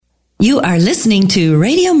You are listening to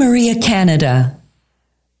Radio Maria Canada.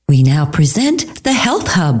 We now present the Health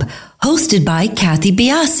Hub, hosted by Kathy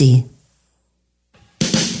Biasi.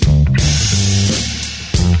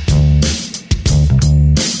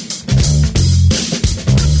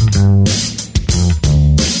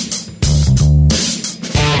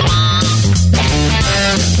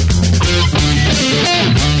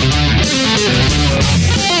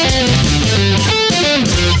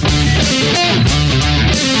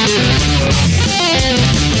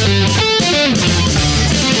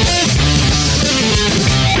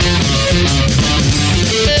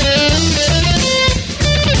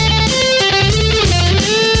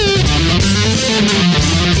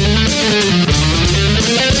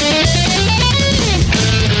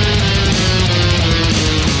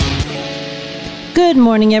 Good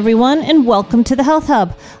morning, everyone, and welcome to the Health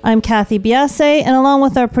Hub. I'm Kathy Biasi, and along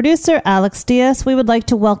with our producer, Alex Diaz, we would like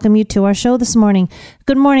to welcome you to our show this morning.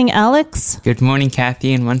 Good morning, Alex. Good morning,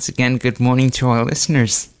 Kathy, and once again, good morning to our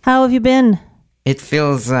listeners. How have you been? It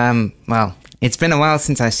feels, it's been a while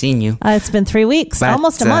since I've seen you. It's been 3 weeks,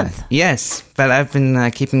 almost a month. Yes, but I've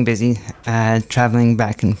been keeping busy, traveling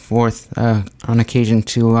back and forth on occasion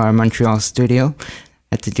to our Montreal studio.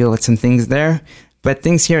 Had to deal with some things there. But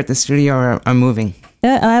things here at the studio are moving.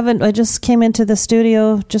 Yeah, I just came into the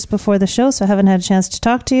studio just before the show, so I haven't had a chance to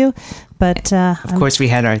talk to you. But of course, we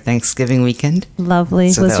had our Thanksgiving weekend.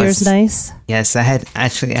 Lovely. So was yours nice? Yes, I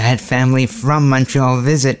had family from Montreal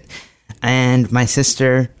visit, and my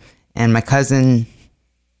sister and my cousin.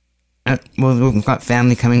 We've got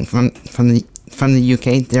family coming from the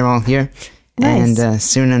UK. They're all here. Nice. And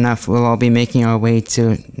soon enough, we'll all be making our way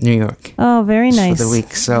to New York. Oh, very nice. For the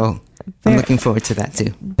week, so I'm looking forward to that too.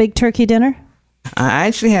 Big turkey dinner? I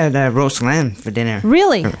actually had roast lamb for dinner.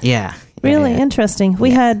 Really? Yeah. Really interesting. We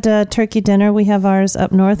had turkey dinner. We have ours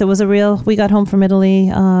up north. It was we got home from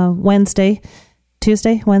Italy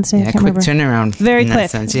Tuesday, Wednesday. Yeah, I can't quick remember. turnaround. Very in quick. That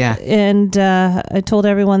sense, yeah. And I told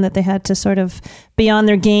everyone that they had to sort of be on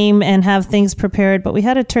their game and have things prepared. But we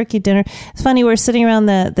had a turkey dinner. It's funny, we were sitting around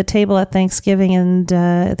the table at Thanksgiving, and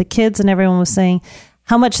the kids and everyone was saying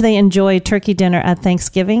how much they enjoy turkey dinner at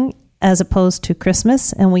Thanksgiving as opposed to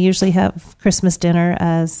Christmas. And we usually have Christmas dinner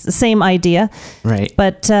as the same idea. Right.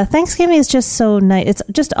 But Thanksgiving is just so nice. It's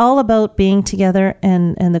just all about being together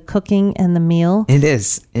and the cooking and the meal. It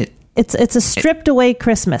is. It's a stripped away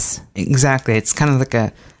Christmas. Exactly. It's kind of like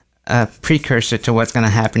a precursor to what's going to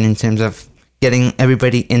happen in terms of getting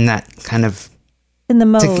everybody in that kind of in the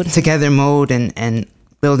mode together mode and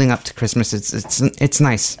building up to Christmas. It's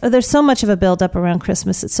nice. There's so much of a build up around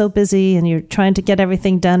Christmas. It's so busy and you're trying to get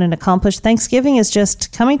everything done and accomplished. Thanksgiving is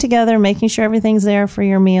just coming together, making sure everything's there for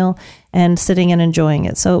your meal and sitting and enjoying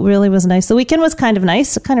it. So it really was nice. The weekend was kind of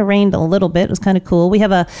nice. It kind of rained a little bit. It was kind of cool. We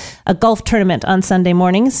have a golf tournament on Sunday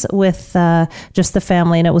mornings with just the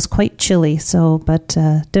family, and it was quite chilly. But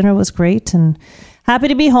dinner was great and happy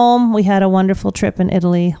to be home. We had a wonderful trip in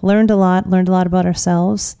Italy. Learned a lot about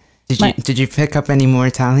ourselves. Did you pick up any more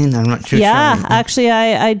Italian? I'm not sure. Yeah, actually,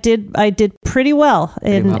 I did pretty well.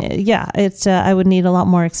 I would need a lot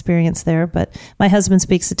more experience there. But my husband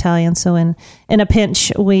speaks Italian, so in a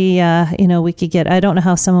pinch, we could get. I don't know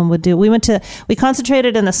how someone would do. We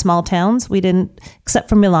concentrated in the small towns. We didn't, except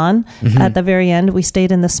for Milan. Mm-hmm. At the very end, we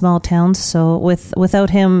stayed in the small towns. So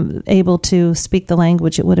without him able to speak the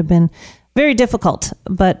language, it would have been very difficult.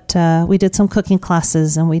 But we did some cooking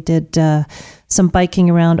classes, and we did some biking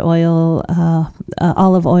around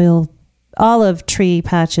olive tree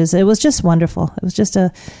patches. It was just wonderful. It was just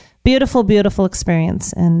a beautiful, beautiful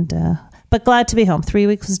experience. But glad to be home. 3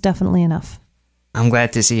 weeks was definitely enough. I'm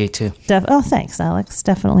glad to see you too. Thanks, Alex.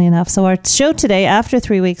 Definitely enough. So our show today, after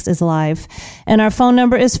 3 weeks, is live. And our phone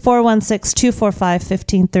number is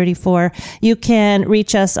 416-245-1534. You can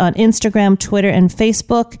reach us on Instagram, Twitter, and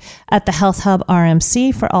Facebook at the Health Hub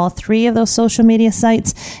RMC for all three of those social media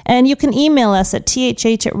sites. And you can email us at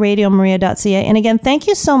thh@radiomaria.ca. And again, thank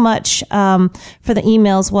you so much for the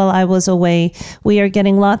emails while I was away. We are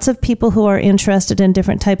getting lots of people who are interested in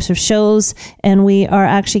different types of shows, and we are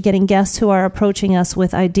actually getting guests who are approaching us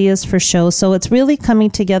with ideas for shows. So it's really coming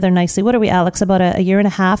together nicely. What are we, Alex, about a year and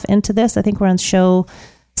a half into this? I think we're on show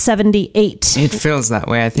 78. It feels that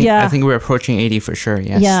way. I think we're approaching 80 for sure.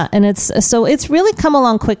 Yes. Yeah, and it's really come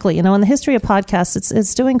along quickly. In the history of podcasts,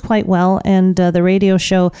 it's doing quite well, and the radio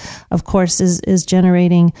show, of course, is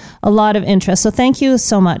generating a lot of interest. So thank you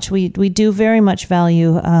so much. We do very much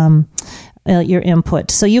value your input.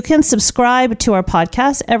 So you can subscribe to our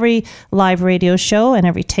podcast. Every live radio show and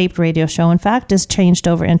every taped radio show, in fact, is changed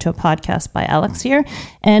over into a podcast by Alex here.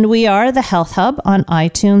 And we are the Health Hub on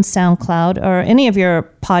iTunes, SoundCloud, or any of your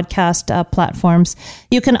podcast platforms.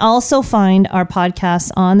 You can also find our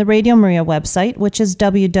podcasts on the Radio Maria website, which is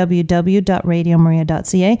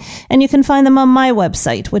www.radiomaria.ca. And you can find them on my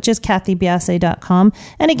website, which is kathybiase.com.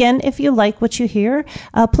 And again, if you like what you hear,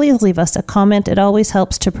 please leave us a comment. It always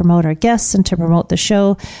helps to promote our guests and to promote the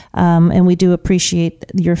show. And we do appreciate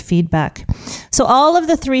your feedback. So all of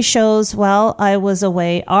the 3 shows while I was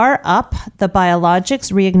away are up. The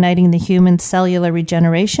Biologics, Reigniting the Human Cellular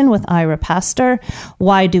Regeneration with Ira Pastor.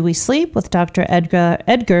 Why Do We Sleep with Dr.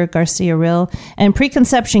 Edgar Garcia-Rill. And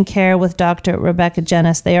Preconception Care with Dr. Rebecca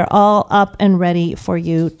Jenis. They are all up and ready for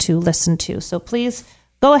you to listen to. So please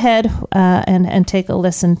go ahead and take a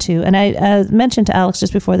listen to. And I mentioned to Alex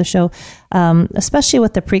just before the show, especially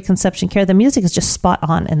with the Preconception Care, the music is just spot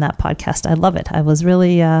on in that podcast. I love it. I was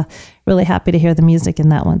really, really happy to hear the music in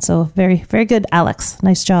that one. So very, very good, Alex.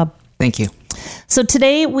 Nice job. Thank you. So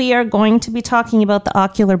today we are going to be talking about the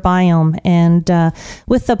ocular biome, and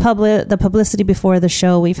with the publicity before the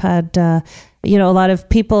show, we've had a lot of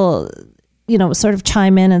people sort of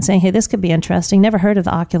chime in and saying, hey, this could be interesting. Never heard of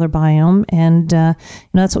the ocular biome. And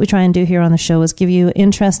that's what we try and do here on the show, is give you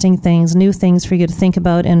interesting things, new things for you to think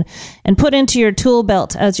about and put into your tool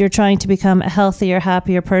belt as you're trying to become a healthier,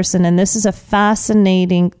 happier person. And this is a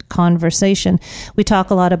fascinating conversation. We talk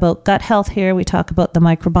a lot about gut health here. We talk about the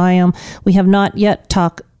microbiome. We have not yet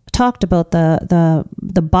talked about the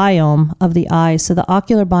biome of the eye. So the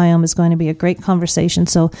ocular biome is going to be a great conversation.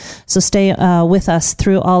 So stay with us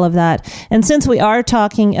through all of that. And since we are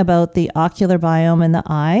talking about the ocular biome in the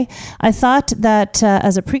eye, I thought that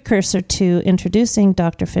as a precursor to introducing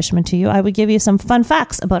Dr. Fishman to you, I would give you some fun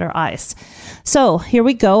facts about our eyes. So here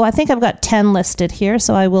we go. I think I've got 10 listed here,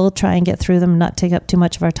 so I will try and get through them, not take up too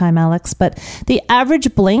much of our time, Alex. But the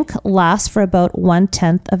average blink lasts for about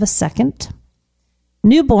 1/10 of a second.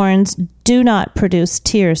 Newborns do not produce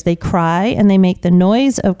tears. They cry and they make the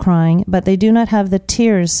noise of crying, but they do not have the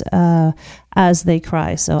tears as they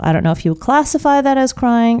cry. So I don't know if you would classify that as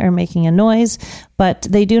crying or making a noise, but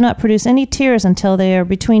they do not produce any tears until they are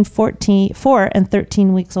between 4 and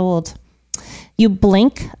 13 weeks old. You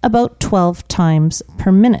blink about 12 times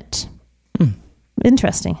per minute.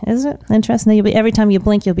 Interesting, isn't it? Interesting. Every time you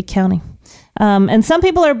blink, you'll be counting. And some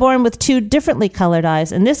people are born with 2 differently colored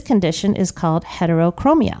eyes, and this condition is called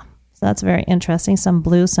heterochromia. So that's very interesting. Some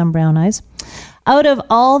blue, some brown eyes. Out of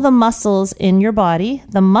all the muscles in your body,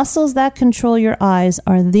 the muscles that control your eyes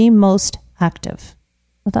are the most active.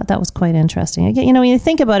 I thought that was quite interesting. Again, when you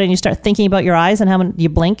think about it and you start thinking about your eyes and how you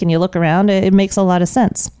blink and you look around, it makes a lot of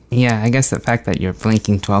sense. Yeah, I guess the fact that you're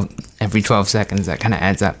blinking every 12 seconds, that kind of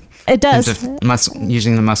adds up. It does.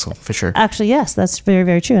 Using the muscle, for sure. Actually, yes, that's very,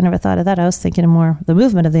 very true. I never thought of that. I was thinking of more the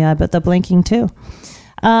movement of the eye, but the blinking too.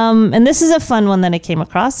 And this is a fun one that I came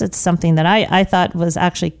across. It's something that I thought was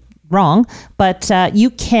actually wrong, but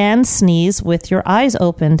you can sneeze with your eyes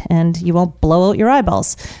opened and you won't blow out your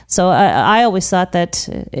eyeballs. So I always thought that,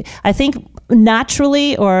 I think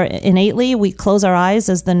naturally or innately we close our eyes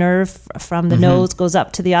as the nerve from the nose goes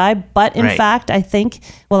up to the eye. But in fact, I think,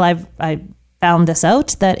 I found this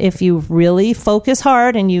out, that if you really focus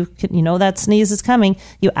hard and you know that sneeze is coming,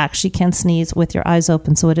 you actually can sneeze with your eyes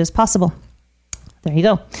open. So it is possible. There you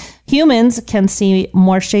go. Humans can see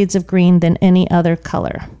more shades of green than any other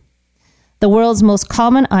color. The world's most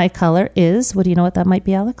common eye color is, do you know what that might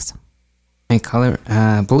be, Alex? Eye color,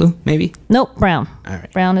 blue, maybe? Nope, brown. All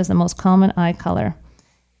right. Brown is the most common eye color.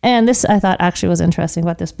 And this I thought actually was interesting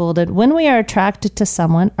what this bolded. When we are attracted to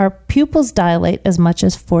someone, our pupils dilate as much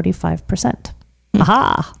as 45%.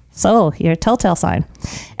 Aha! So, your telltale sign.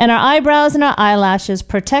 And our eyebrows and our eyelashes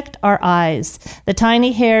protect our eyes. The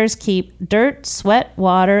tiny hairs keep dirt, sweat,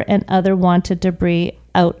 water, and other wanted debris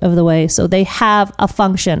out of the way. So they have a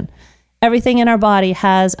function. Everything in our body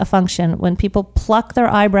has a function. When people pluck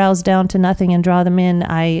their eyebrows down to nothing and draw them in,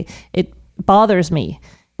 it bothers me.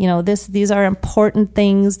 These are important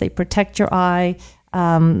things. They protect your eye.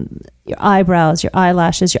 Your eyebrows, your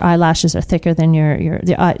eyelashes are thicker than your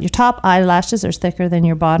top eyelashes are thicker than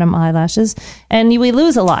your bottom eyelashes, and we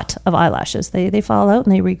lose a lot of eyelashes. They fall out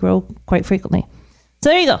and they regrow quite frequently. So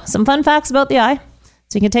there you go, some fun facts about the eye.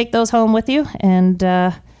 So you can take those home with you, and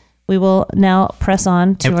we will now press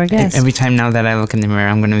on to our guest. Every time now that I look in the mirror,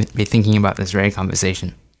 I'm going to be thinking about this very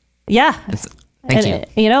conversation. Yeah. Thank you.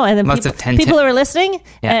 And then Lots people who are listening,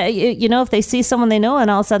 yeah. If they see someone they know and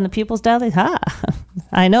all of a sudden the pupils dilate,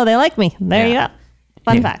 I know they like me. There you go.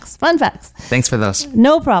 Fun facts. Thanks for those.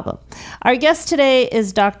 No problem. Our guest today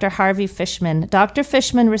is Dr. Harvey Fishman. Dr.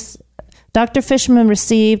 Fishman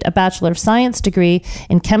received a Bachelor of Science degree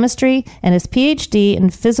in chemistry and his PhD in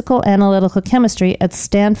physical analytical chemistry at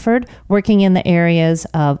Stanford, working in the areas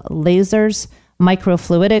of lasers,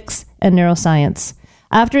 microfluidics, and neuroscience.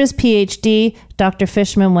 After his PhD, Dr.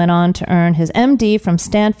 Fishman went on to earn his MD from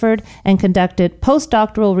Stanford and conducted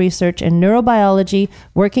postdoctoral research in neurobiology,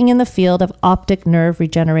 working in the field of optic nerve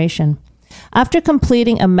regeneration. After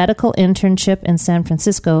completing a medical internship in San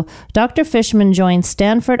Francisco, Dr. Fishman joined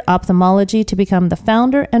Stanford Ophthalmology to become the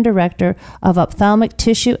founder and director of Ophthalmic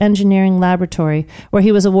Tissue Engineering Laboratory, where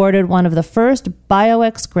he was awarded one of the first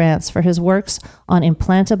BioX grants for his works on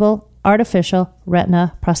implantable artificial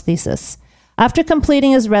retina prosthesis. After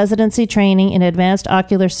completing his residency training in advanced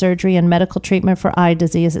ocular surgery and medical treatment for eye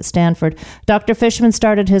disease at Stanford, Dr. Fishman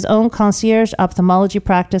started his own concierge ophthalmology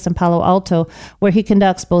practice in Palo Alto, where he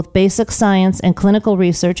conducts both basic science and clinical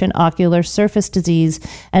research in ocular surface disease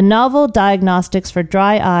and novel diagnostics for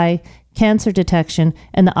dry eye, cancer detection,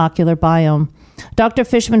 and the ocular biome. Dr.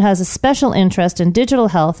 Fishman has a special interest in digital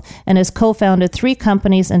health and has co-founded 3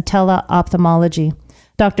 companies in tele-ophthalmology.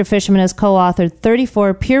 Dr. Fishman has co-authored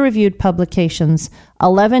 34 peer-reviewed publications,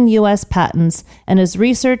 11 U.S. patents, and his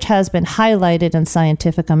research has been highlighted in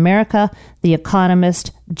Scientific America, The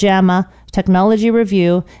Economist, JAMA, Technology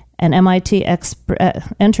Review, and MIT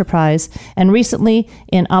Enterprise, and recently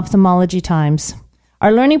in Ophthalmology Times.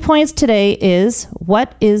 Our learning points today is,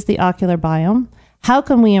 what is the ocular biome? How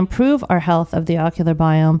can we improve our health of the ocular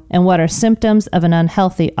biome? And what are symptoms of an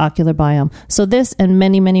unhealthy ocular biome? So this and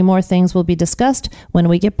many, many more things will be discussed when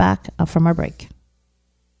we get back from our break.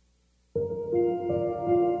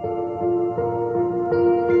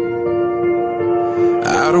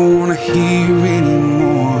 I don't want to hear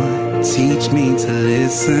anymore. Teach me to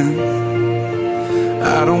listen.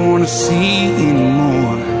 I don't want to see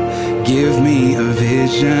anymore. Give me a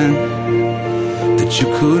vision that you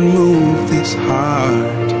could move this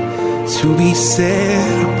heart to be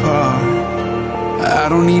set apart. I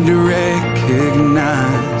don't need to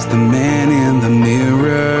recognize the man in the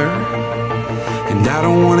mirror, and I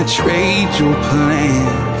don't want to trade your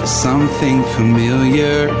plan for something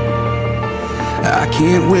familiar. I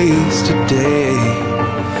can't waste a day,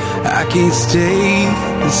 I can't stay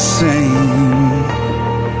the same.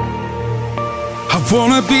 I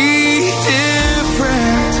wanna be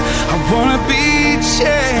different, I wanna be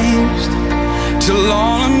changed, till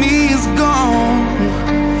all of me is gone,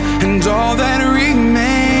 and all that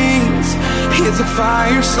remains is a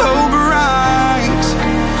fire so bright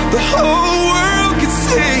the whole world can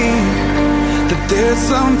see that there's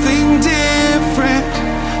something different.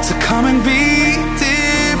 So come and be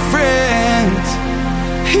different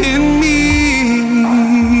in me.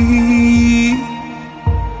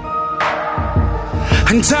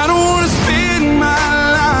 And I don't wanna spend my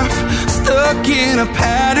life stuck in a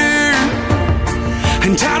pattern,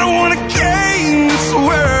 and I don't wanna gain this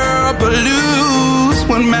world but lose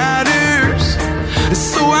what matters.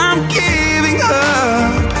 So I'm giving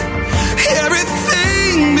up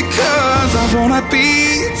everything because I wanna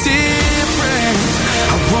be different,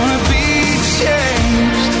 I wanna be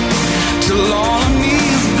changed, till all of me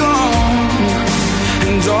is gone,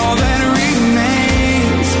 and all that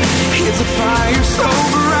remains is a fire so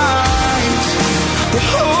bright the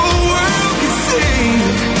whole world can see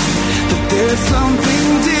that there's something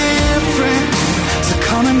different. So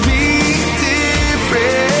come and be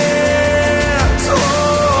different.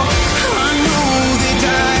 Oh, I know that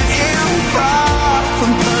I am far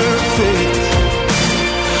from perfect,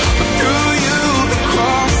 but through you the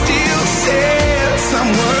cross still says I'm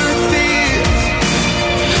worth it.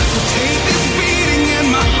 So take this beating in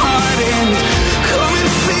my heart and come and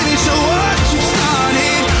finish what you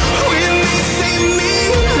started. When they see me,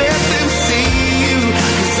 let them see you,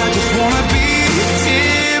 'cause I just wanna be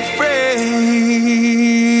different,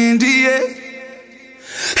 yeah.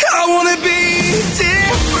 I wanna be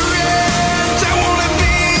different, I wanna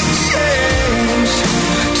be changed,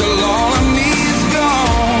 till all of me is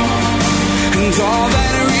gone, and all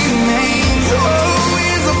that remains, oh,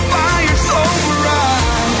 is a fire so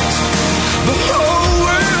bright the whole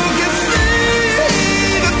world can see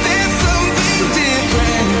that there's something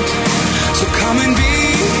different. So come and be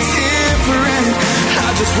different, I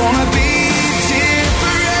just wanna be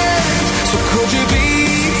different. So could you be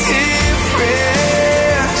different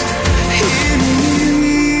in me?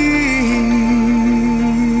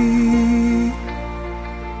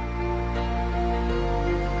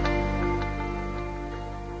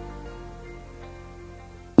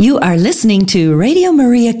 You are listening to Radio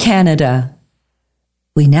Maria Canada.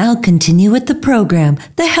 We now continue with the program,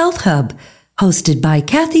 The Health Hub, hosted by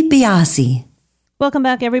Kathy Biasi. Welcome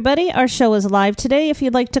back, everybody. Our show is live today. If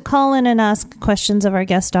you'd like to call in and ask questions of our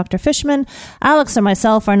guest, Dr. Fishman, Alex, or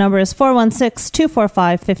myself, our number is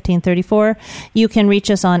 416-245-1534. You can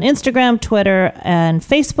reach us on Instagram, Twitter, and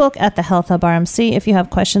Facebook at the Health Hub RMC. If you have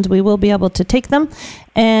questions, we will be able to take them.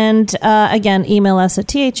 And again, email us at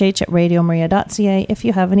thh@radiomaria.ca if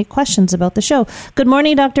you have any questions about the show. Good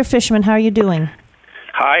morning, Dr. Fishman. How are you doing?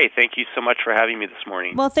 Hi, thank you so much for having me this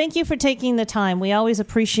morning. Well, thank you for taking the time. We always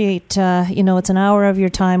appreciate, it's an hour of your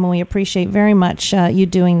time, and we appreciate very much you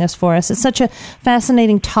doing this for us. It's such a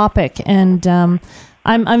fascinating topic, and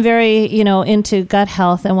I'm very, into gut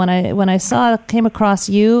health. And when I came across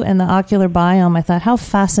you and the ocular biome, I thought, how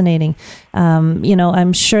fascinating.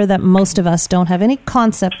 I'm sure that most of us don't have any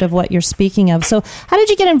concept of what you're speaking of. So how did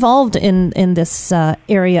you get involved in this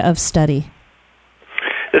area of study?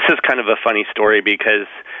 This is kind of a funny story because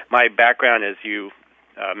my background, as you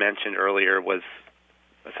mentioned earlier, was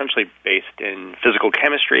essentially based in physical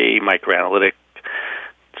chemistry, microanalytic,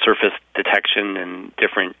 surface detection, and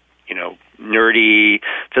different, nerdy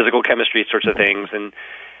physical chemistry sorts of things. And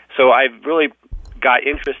so I really got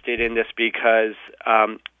interested in this because a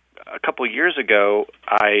couple years ago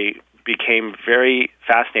I became very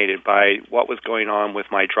fascinated by what was going on with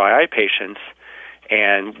my dry eye patients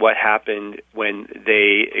and what happened when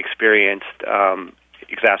they experienced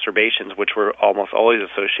exacerbations, which were almost always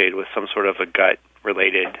associated with some sort of a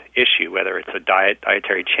gut-related issue, whether it's a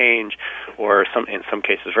dietary change or in some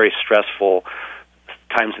cases very stressful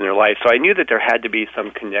times in their life. So I knew that there had to be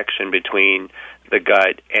some connection between the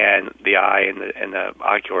gut and the eye and the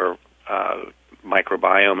ocular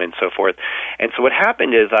microbiome and so forth. And so what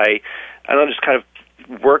happened is I just kind of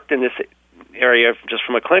worked in this area just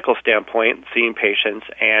from a clinical standpoint, seeing patients,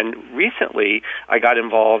 and recently I got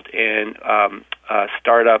involved in a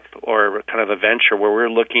startup or kind of a venture where we're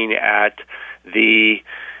looking at the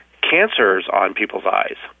cancers on people's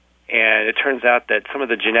eyes. And it turns out that some of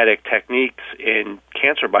the genetic techniques in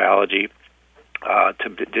cancer biology to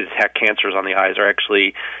detect cancers on the eyes are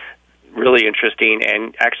actually really interesting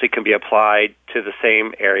and actually can be applied to the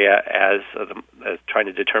same area as trying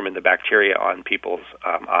to determine the bacteria on people's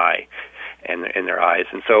eye and in their eyes.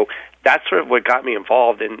 And so that's sort of what got me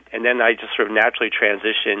involved. And then I just sort of naturally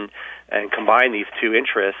transitioned and combined these two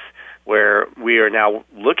interests where we are now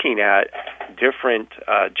looking at different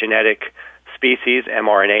genetic species,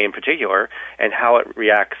 mRNA in particular, and how it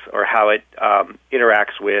reacts or how it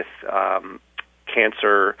interacts with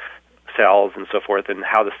cancer cells and so forth, and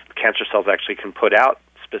how the cancer cells actually can put out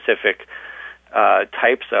specific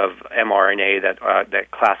types of mRNA that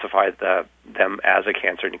classifies them as a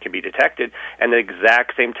cancer and can be detected, and the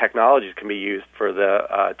exact same technologies can be used for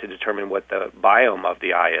to determine what the biome of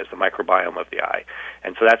the eye is, the microbiome of the eye.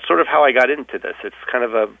 And so that's sort of how I got into this. It's kind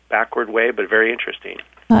of a backward way, but very interesting.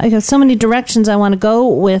 I got so many directions I want to go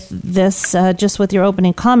with this, just with your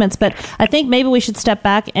opening comments, but I think maybe we should step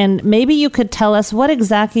back and maybe you could tell us what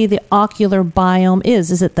exactly the ocular biome is.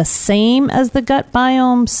 Is it the same as the gut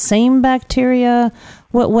biome, same bacteria?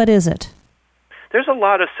 What is it? There's a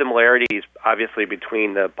lot of similarities, obviously,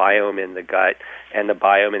 between the biome in the gut and the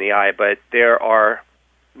biome in the eye, but there are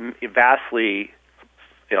vastly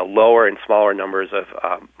lower and smaller numbers of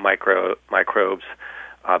microbes,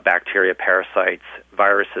 bacteria, parasites,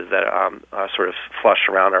 viruses that sort of flush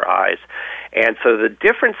around our eyes. And so the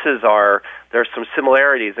differences are, there's some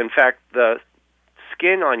similarities. In fact, the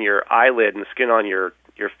skin on your eyelid and the skin on your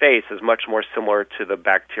face is much more similar to the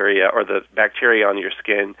bacteria, or the bacteria on your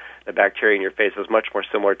skin, the bacteria in your face is much more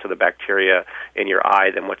similar to the bacteria in your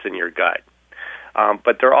eye than what's in your gut.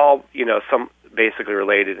 But they're all, some basically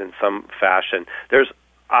related in some fashion. There's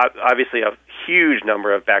obviously a huge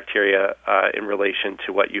number of bacteria in relation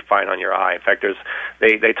to what you find on your eye. In fact,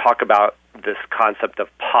 they talk about this concept of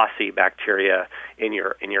posse bacteria in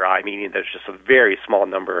your eye, meaning there's just a very small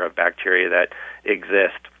number of bacteria that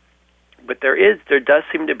exist. But there does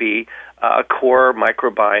seem to be a core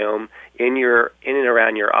microbiome in and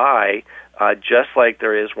around your eye, just like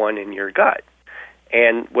there is one in your gut.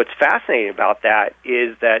 And what's fascinating about that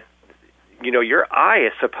is that your eye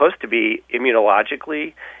is supposed to be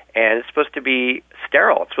immunologically, and it's supposed to be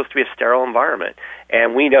sterile. It's supposed to be a sterile environment.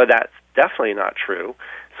 And we know that's definitely not true.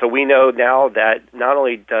 So we know now that not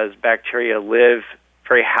only does bacteria live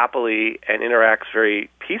very happily and interacts very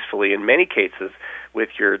peacefully in many cases with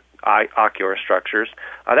your ocular structures,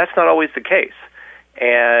 that's not always the case.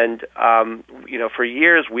 And, for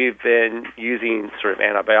years we've been using sort of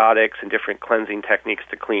antibiotics and different cleansing techniques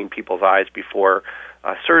to clean people's eyes before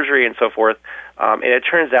surgery and so forth. And it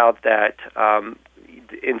turns out that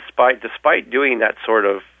despite doing that sort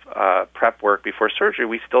of prep work before surgery,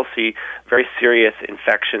 we still see very serious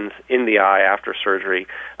infections in the eye after surgery,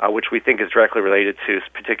 which we think is directly related to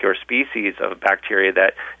particular species of bacteria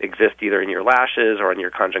that exist either in your lashes or in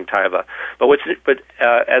your conjunctiva. But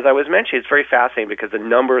as I was mentioning, it's very fascinating because the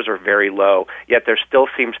numbers are very low, yet there still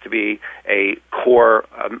seems to be a core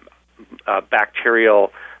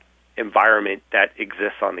bacterial environment that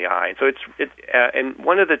exists on the eye. So and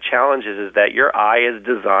one of the challenges is that your eye is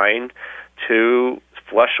designed to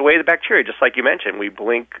flush away the bacteria, just like you mentioned. We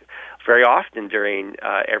blink very often during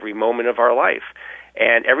every moment of our life.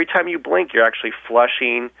 And every time you blink, you're actually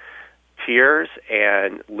flushing tears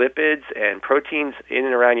and lipids and proteins in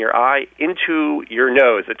and around your eye into your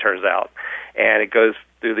nose, it turns out. And it goes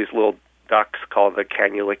through these little ducts called the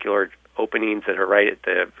canalicular openings that are right at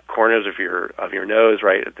the corners of your nose,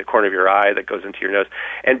 right at the corner of your eye that goes into your nose.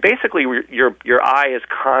 And basically, your eye is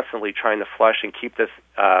constantly trying to flush and keep this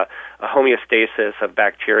a homeostasis of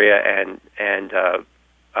bacteria and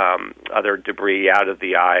other debris out of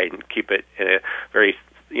the eye and keep it in a very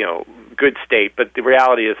good state. But the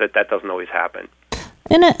reality is that doesn't always happen.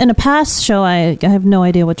 In a past show, I have no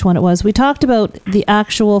idea which one it was, we talked about the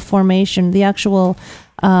actual formation, the actual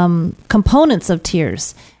components of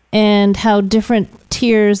tears, and how different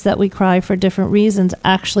tears that we cry for different reasons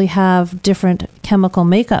actually have different chemical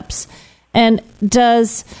makeups. And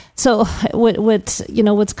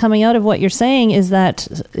what's coming out of what you're saying is that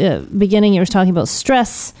beginning you were talking about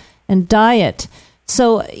stress and diet.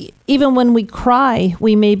 So even when we cry,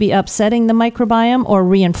 we may be upsetting the microbiome or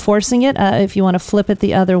reinforcing it. If you want to flip it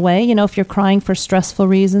the other way, if you're crying for stressful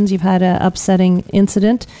reasons, you've had an upsetting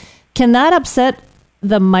incident, can that upset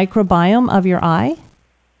the microbiome of your eye?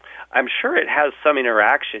 I'm sure it has some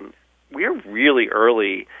interaction. We're really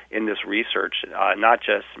early in this research, not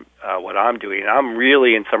just what I'm doing. I'm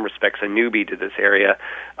really, in some respects, a newbie to this area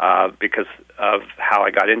because of how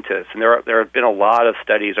I got into this. And there have been a lot of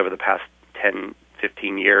studies over the past 10,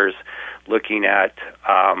 15 years looking at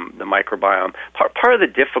the microbiome. Part of the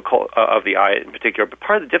difficulty of the eye in particular, but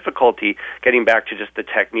part of the difficulty, getting back to just the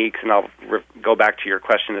techniques, and I'll go back to your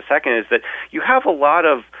question in a second, is that you have a lot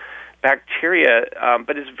of bacteria,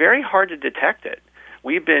 but it's very hard to detect it.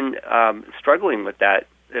 We've been struggling with that,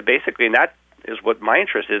 basically, and that is what my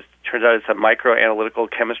interest is. Turns out it's a microanalytical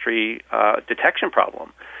chemistry detection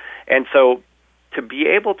problem. And so to be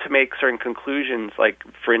able to make certain conclusions, like,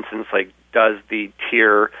 for instance, like, does the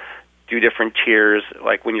tear do different tears,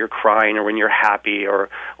 like when you're crying or when you're happy, or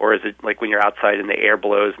is it like when you're outside and the air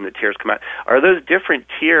blows and the tears come out? Are those different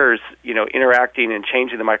tears, interacting and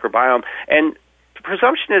changing the microbiome? And the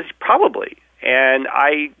presumption is probably. And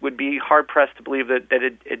I would be hard-pressed to believe that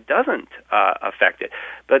it doesn't affect it.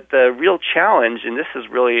 But the real challenge, and this is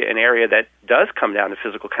really an area that does come down to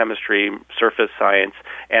physical chemistry, surface science,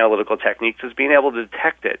 analytical techniques, is being able to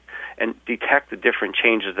detect it and detect the different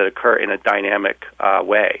changes that occur in a dynamic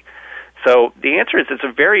way. So the answer is it's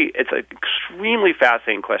an extremely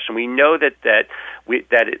fascinating question. We know that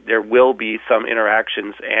there will be some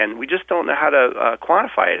interactions, and we just don't know how to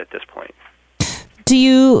quantify it at this point.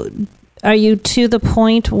 Are you to the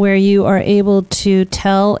point where you are able to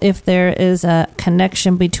tell if there is a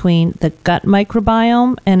connection between the gut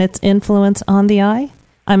microbiome and its influence on the eye?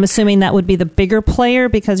 I'm assuming that would be the bigger player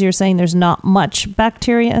because you're saying there's not much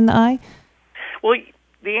bacteria in the eye? Well,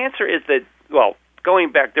 the answer is that,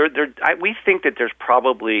 going back, we think that there's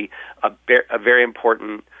probably a very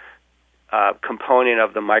important component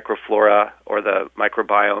of the microflora or the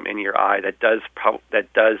microbiome in your eye that does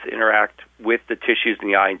interact with the tissues in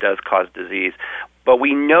the eye and does cause disease. But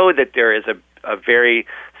we know that there is a very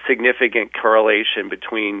significant correlation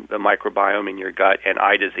between the microbiome in your gut and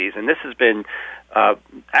eye disease. And this has been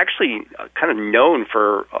actually kind of known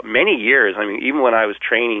for many years. I mean, even when I was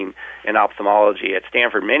training in ophthalmology at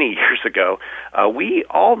Stanford many years ago, we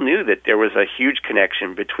all knew that there was a huge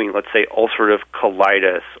connection between, let's say, ulcerative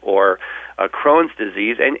colitis or Crohn's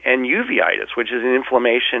disease and uveitis, which is an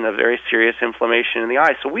inflammation, a very serious inflammation in the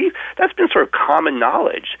eye. So that's been sort of common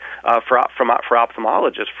knowledge for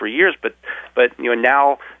ophthalmologists for years. But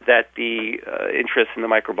now that the interest in the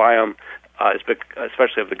microbiome,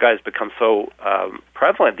 especially of the gut, has become so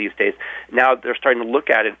prevalent these days, now they're starting to look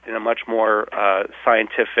at it in a much more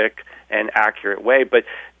scientific and accurate way. But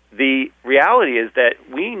the reality is that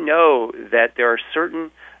we know that there are certain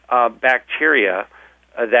bacteria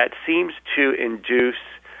that seems to induce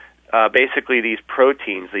basically these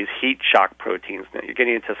proteins, these heat shock proteins. Now, you're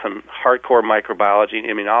getting into some hardcore microbiology and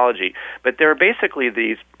immunology, but there are basically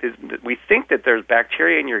we think that there's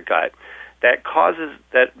bacteria in your gut that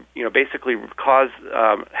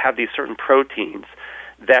have these certain proteins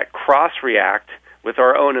that cross-react with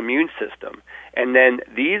our own immune system. And then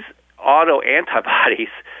these autoantibodies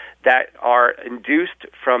that are induced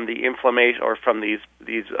from the inflammation or from these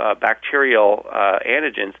bacterial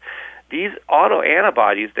antigens, these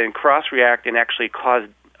autoantibodies then cross-react and actually cause,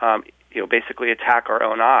 basically attack our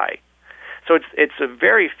own eye. So it's a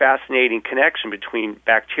very fascinating connection between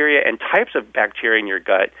bacteria and types of bacteria in your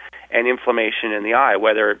gut and inflammation in the eye,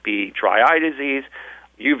 whether it be dry eye disease,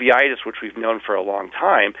 uveitis, which we've known for a long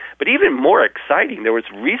time. But even more exciting, there was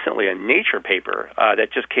recently a Nature paper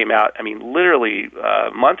that just came out, literally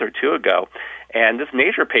a month or two ago. And this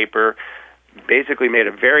Nature paper basically made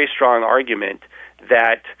a very strong argument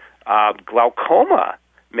that glaucoma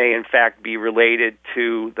may in fact be related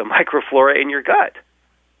to the microflora in your gut.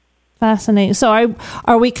 Fascinating. So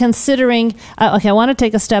are we considering, I want to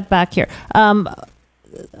take a step back here.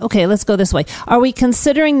 Okay, let's go this way. Are we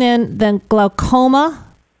considering then glaucoma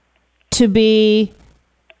to be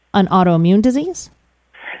an autoimmune disease?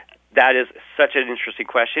 That is such an interesting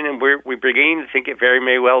question, and we're beginning to think it very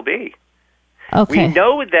may well be. Okay. We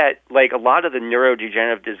know that, like a lot of the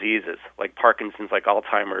neurodegenerative diseases, like Parkinson's, like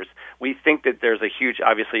Alzheimer's, we think that there's a huge,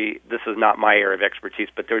 obviously, this is not my area of expertise,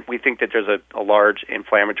 but we think that there's a large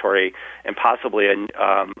inflammatory and possibly an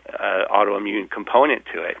autoimmune component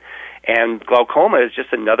to it. And glaucoma is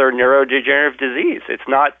just another neurodegenerative disease. It's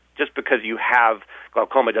not just because you have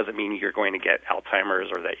glaucoma doesn't mean you're going to get Alzheimer's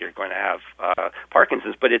or that you're going to have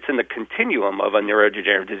Parkinson's, but it's in the continuum of a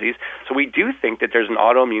neurodegenerative disease. So we do think that there's an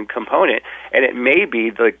autoimmune component, and it may be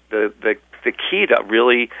the key to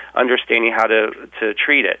really understanding how to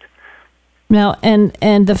treat it. Now, and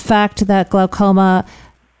the fact that glaucoma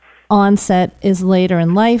onset is later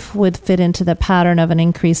in life would fit into the pattern of an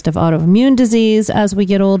increased of autoimmune disease as we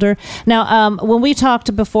get older. Now, when we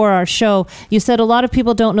talked before our show, you said a lot of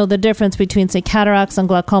people don't know the difference between, say, cataracts and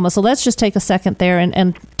glaucoma. So let's just take a second there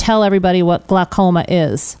and tell everybody what glaucoma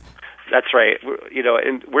is. That's right.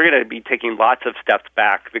 And we're going to be taking lots of steps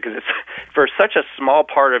back because it's for such a small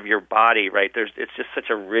part of your body, right? It's just such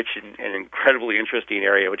a rich and incredibly interesting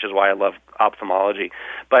area, which is why I love ophthalmology.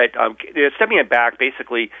 But stepping it back,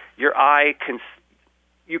 basically, your eye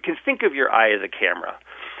you can think of your eye as a camera.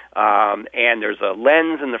 And there's a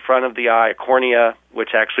lens in the front of the eye, a cornea, which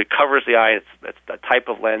actually covers the eye. It's a type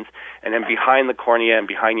of lens. And then behind the cornea and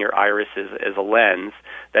behind your iris is a lens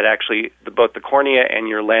that actually, both the cornea and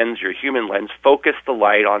your lens, your human lens, focus the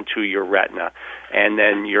light onto your retina. And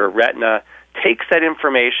then your retina takes that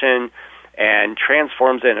information and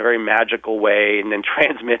transforms it in a very magical way and then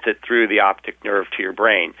transmits it through the optic nerve to your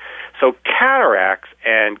brain. So cataract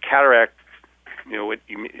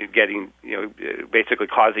basically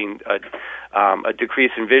causing a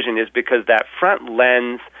decrease in vision is because that front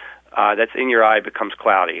lens that's in your eye becomes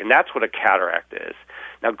cloudy, and that's what a cataract is.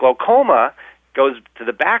 Now, glaucoma goes to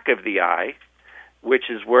the back of the eye, which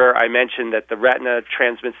is where I mentioned that the retina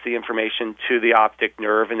transmits the information to the optic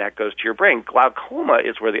nerve, and that goes to your brain. Glaucoma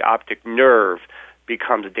is where the optic nerve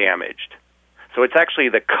becomes damaged. So it's actually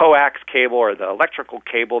the coax cable or the electrical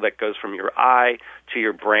cable that goes from your eye to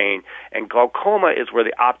your brain, and glaucoma is where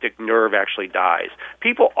the optic nerve actually dies.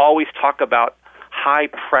 People always talk about high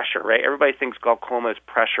pressure, right? Everybody thinks glaucoma is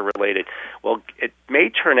pressure related. Well, it may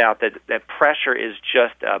turn out that pressure is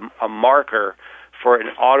just a marker for an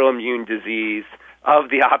autoimmune disease of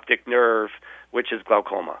the optic nerve, which is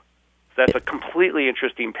glaucoma. So that's a completely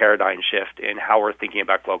interesting paradigm shift in how we're thinking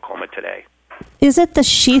about glaucoma today. Is it the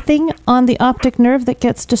sheathing on the optic nerve that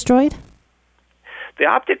gets destroyed? The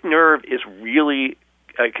optic nerve is really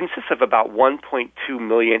consists of about 1.2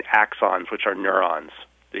 million axons, which are neurons,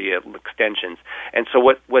 the extensions. And so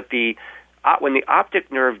when the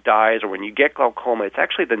optic nerve dies, or when you get glaucoma, it's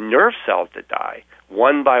actually the nerve cells that die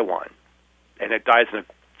one by one, and it dies in a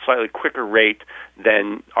slightly quicker rate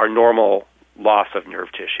than our normal loss of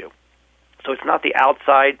nerve tissue. So it's not the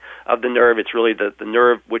outside of the nerve, it's really the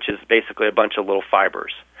nerve, which is basically a bunch of little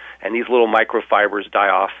fibers. And these little microfibers die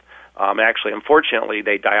off. Actually, unfortunately,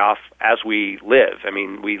 they die off as we live. I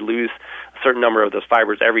mean, we lose a certain number of those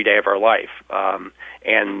fibers every day of our life.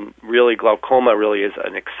 And really, glaucoma really is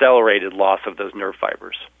an accelerated loss of those nerve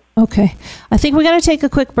fibers. Okay. I think we're going to take a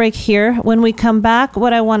quick break here. When we come back,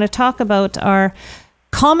 what I want to talk about are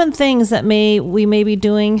common things that we may be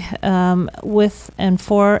doing with and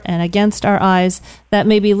for and against our eyes that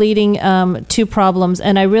may be leading to problems.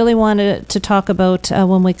 And I really wanted to talk about,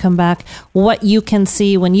 when we come back, what you can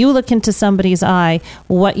see when you look into somebody's eye,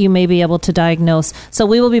 what you may be able to diagnose. So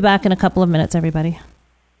we will be back in a couple of minutes, everybody.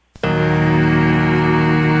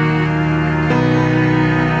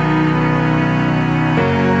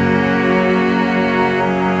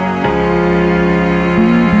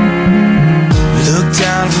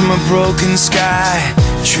 From broken sky,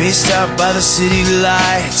 traced out by the city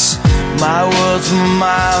lights. My world from a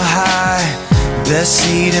mile high, best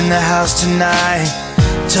seat in the house tonight.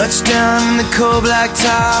 Touchdown in the cold black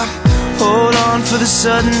top, hold on for the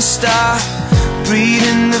sudden stop.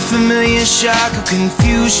 Breathing the familiar shock of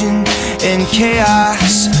confusion and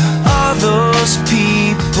chaos. All those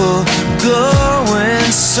people going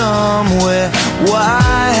somewhere,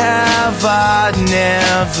 why have I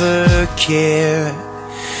never cared?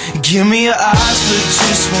 Give me your eyes for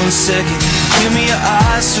just 1 second. Give me your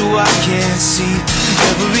eyes so I can see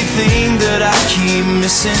everything that I keep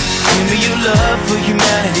missing. Give me your love for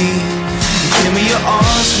humanity. Give me your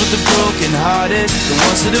arms for the broken-hearted, the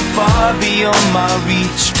ones that are far beyond my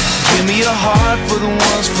reach. Give me your heart for the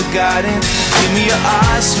ones forgotten. Give me your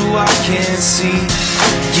eyes so I can see.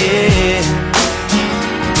 Yeah,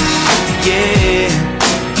 yeah,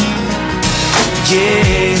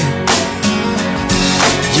 yeah,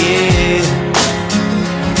 yeah.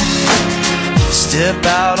 Step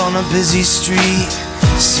out on a busy street,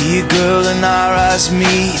 see a girl and our eyes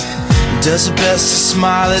meet. Does her best to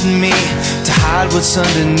smile at me, to hide what's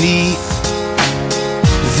underneath.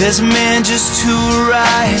 There's a man just to her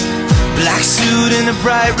right, black suit and a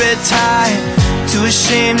bright red tie. Too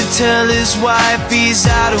ashamed to tell his wife he's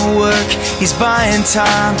out of work, he's buying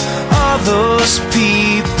time. All those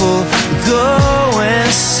people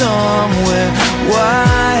going somewhere,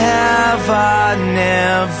 why have I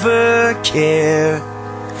never cared?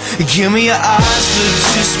 Give me your eyes for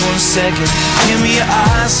just 1 second. Give me your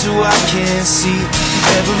eyes so I can see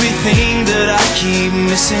everything that I keep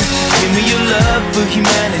missing. Give me your love for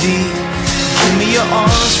humanity. Give me your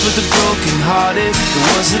arms for the broken-hearted, the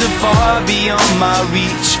ones that are far beyond my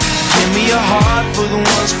reach. Give me your heart for the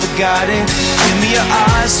ones forgotten. Give me your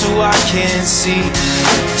eyes so I can see.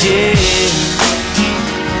 Yeah,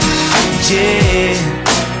 yeah,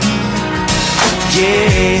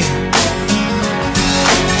 yeah.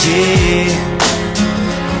 Yeah,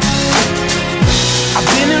 I've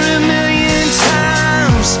been here a million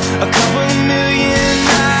times, a couple million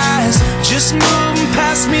eyes just moving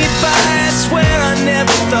past me by. I swear I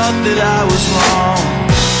never thought that I was wrong.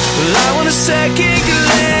 Well, I want a second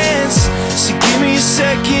glance, so give me a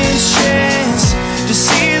second chance to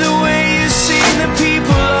see the way you've seen the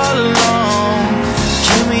people all along.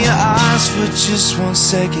 Give me your eyes for just 1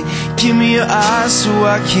 second. Give me your eyes so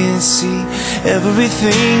I can see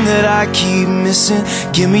everything that I keep missing.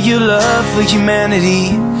 Give me your love for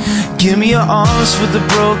humanity. Give me your arms for the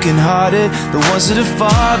broken-hearted, the ones that are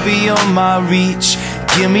far beyond my reach.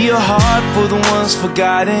 Give me your heart for the ones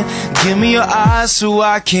forgotten. Give me your eyes so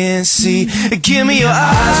I can see. Give me your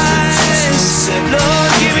eyes for just 1 second.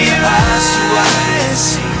 Lord, give me your eyes so I can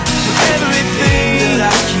see everything that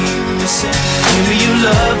I keep missing. Give me your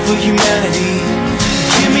love for humanity.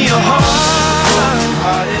 Give me your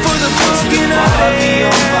heart for the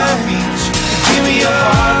broken-hearted. Give me your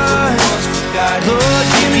heart for the ones forgotten. Lord,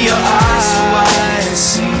 give me your eyes so I can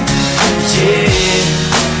see. Yeah,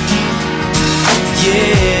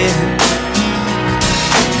 yeah,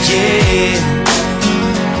 yeah,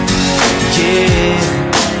 yeah,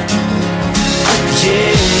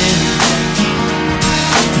 yeah,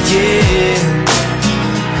 yeah,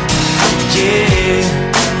 yeah,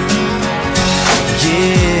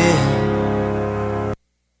 yeah.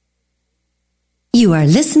 You are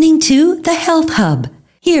listening to The Health Hub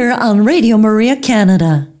here on Radio Maria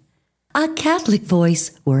Canada, a Catholic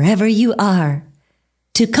voice wherever you are.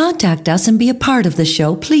 To contact us and be a part of the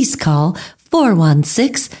show, please call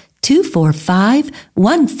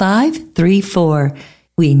 416-245-1534.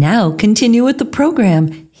 We now continue with the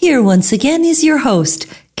program. Here once again is your host,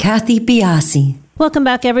 Kathy Biasi. Welcome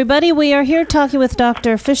back, everybody. We are here talking with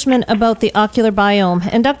Dr. Fishman about the ocular biome.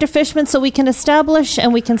 And Dr. Fishman, so we can establish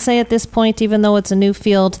and we can say at this point, even though it's a new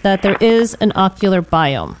field, that there is an ocular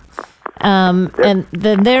biome. And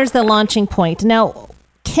then there's the launching point. Now,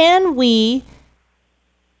 can we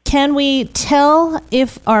tell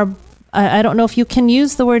if our, I don't know if you can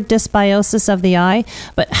use the word dysbiosis of the eye,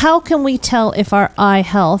 but how can we tell if our eye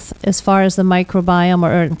health, as far as the microbiome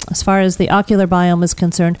or as far as the ocular biome is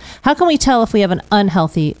concerned, how can we tell if we have an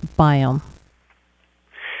unhealthy biome?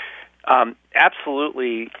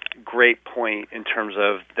 Absolutely great point in terms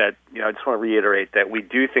of that. I just want to reiterate that we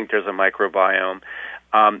do think there's a microbiome.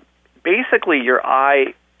 Basically, your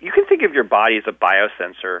eye, you can think of your body as a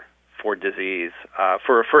biosensor for disease,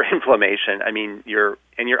 for inflammation. I mean, your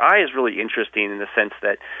eye is really interesting in the sense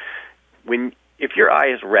that if your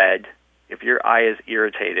eye is red, if your eye is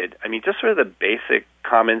irritated, I mean, just sort of the basic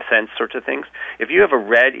common sense sorts of things. If you have a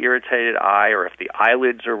red, irritated eye, or if the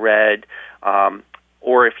eyelids are red,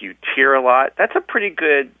 or if you tear a lot, that's a pretty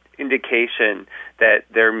good indication that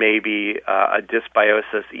there may be a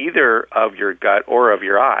dysbiosis either of your gut or of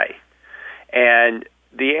your eye. And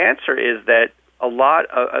the answer is that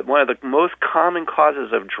one of the most common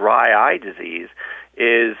causes of dry eye disease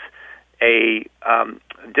is a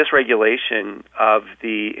dysregulation of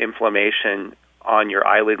the inflammation on your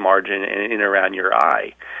eyelid margin and in and around your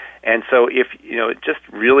eye. And so, if just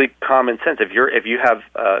really common sense, if you have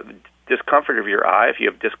discomfort of your eye, if you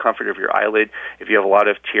have discomfort of your eyelid, if you have a lot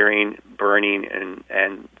of tearing, burning,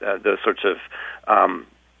 and those sorts of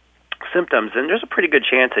symptoms, then there's a pretty good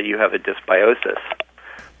chance that you have a dysbiosis.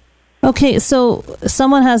 Okay, so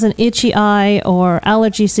someone has an itchy eye or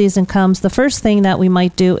allergy season comes, the first thing that we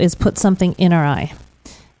might do is put something in our eye.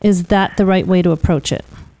 Is that the right way to approach it?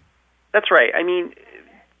 That's right. I mean,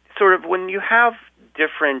 sort of when you have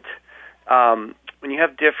different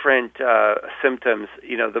symptoms,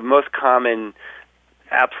 the most common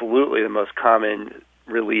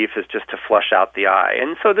relief is just to flush out the eye.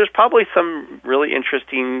 And so there's probably some really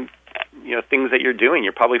interesting things that you're doing.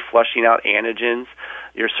 You're probably flushing out antigens.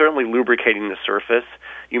 You're certainly lubricating the surface.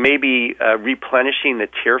 You may be replenishing the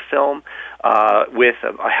tear film with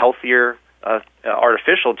a healthier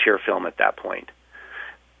artificial tear film at that point.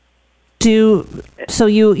 So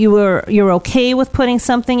you're okay with putting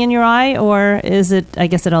something in your eye, or is it? I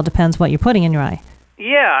guess it all depends what you're putting in your eye.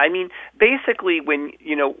 Yeah, I mean, basically, one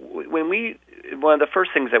of the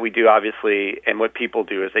first things that we do, obviously, and what people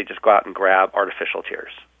do is they just go out and grab artificial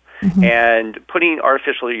tears. Mm-hmm. And putting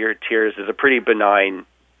artificial tears is a pretty benign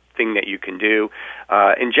thing that you can do.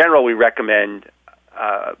 In general, we recommend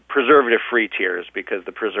preservative-free tears because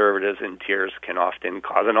the preservatives in tears can often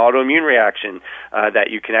cause an autoimmune reaction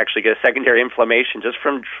that you can actually get a secondary inflammation just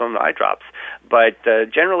from eye drops. But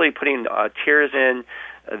generally, putting tears in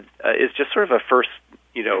is just sort of a first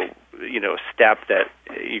step that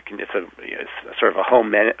you can. It's sort of a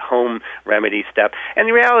home remedy step. And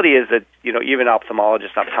the reality is that even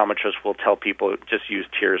ophthalmologists, optometrists will tell people just use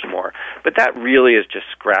tears more. But that really is just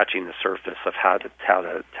scratching the surface of how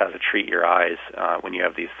to treat your eyes when you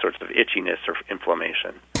have these sorts of itchiness or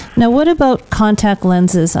inflammation. Now, what about contact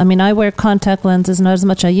lenses? I mean, I wear contact lenses, not as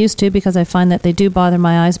much as I used to because I find that they do bother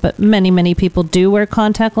my eyes, but many people do wear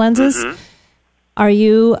contact lenses. Mm-hmm. Are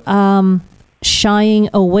you shying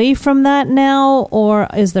away from that now, or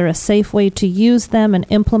is there a safe way to use them and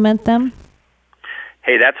implement them?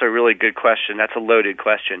 Hey, that's a really good question. That's a loaded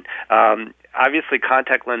question. Obviously,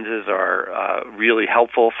 contact lenses are really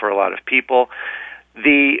helpful for a lot of people.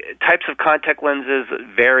 The types of contact lenses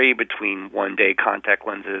vary between one-day contact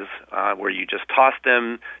lenses where you just toss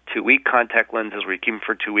them, 2-week contact lenses where you keep them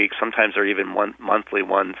for 2 weeks. Sometimes they're even monthly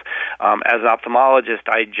ones. As an ophthalmologist,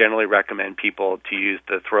 I generally recommend people to use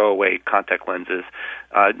the throwaway contact lenses,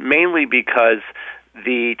 mainly because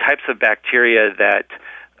the types of bacteria that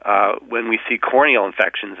when we see corneal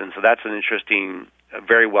infections, and so that's an interesting,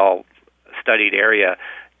 very well-studied area,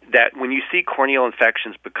 that when you see corneal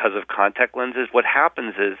infections because of contact lenses, what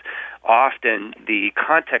happens is often the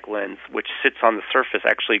contact lens, which sits on the surface,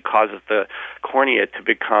 actually causes the cornea to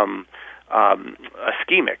become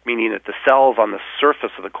ischemic, meaning that the cells on the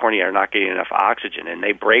surface of the cornea are not getting enough oxygen, and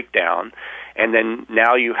they break down, and then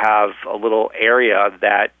now you have a little area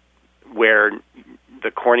where the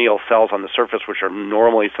corneal cells on the surface, which are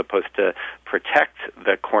normally supposed to protect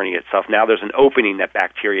the cornea itself, now there's an opening that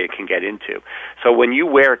bacteria can get into. So when you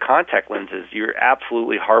wear contact lenses, you're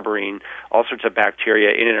absolutely harboring all sorts of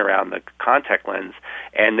bacteria in and around the contact lens,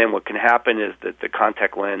 and then what can happen is that the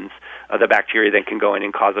contact lens, the bacteria then can go in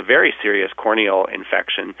and cause a very serious corneal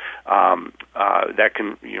infection that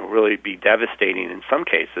can really be devastating in some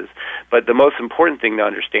cases. But the most important thing to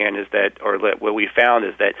understand is that, or what we found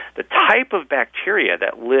is that the type of bacteria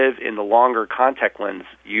that live in the longer contact lens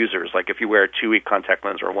users, like if you wear a 2-week contact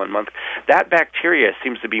lens or a 1 month, that bacteria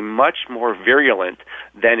seems to be much more virulent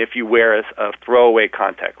than if you wear a throwaway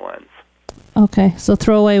contact lens. Okay, so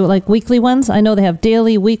throwaway like weekly ones? I know they have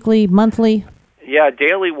daily, weekly, monthly. Yeah,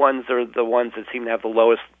 daily ones are the ones that seem to have the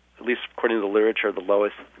lowest, at least according to the literature, the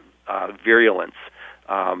lowest virulence.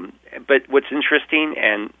 But what's interesting,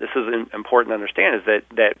 and this is important to understand, is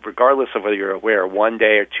that regardless of whether you're aware 1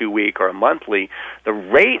 day or 2 week or a monthly, the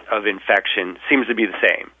rate of infection seems to be the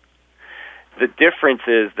same. The difference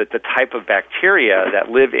is that the type of bacteria that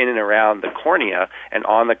live in and around the cornea and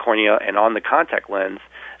on the contact lens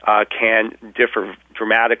can differ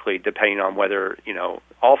dramatically depending on whether,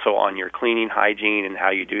 also on your cleaning, hygiene, and how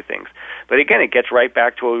you do things. But again, it gets right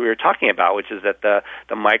back to what we were talking about, which is that the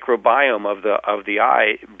microbiome of the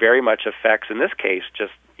eye very much affects, in this case,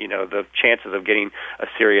 just, the chances of getting a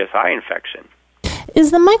serious eye infection.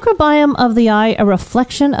 Is the microbiome of the eye a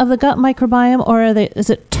reflection of the gut microbiome, or is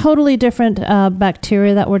it totally different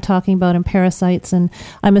bacteria that we're talking about and parasites? And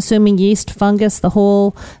I'm assuming yeast, fungus, the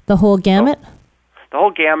whole gamut? The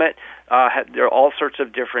whole gamut. There are all sorts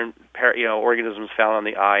of different organisms found on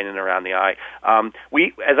the eye and around the eye.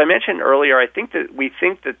 As I mentioned earlier, we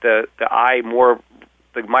think that the eye more,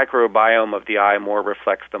 the microbiome of the eye more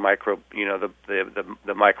reflects the microbial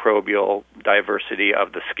diversity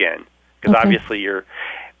of the skin. Because obviously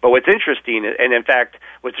but what's interesting, and in fact,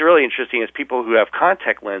 what's really interesting is people who have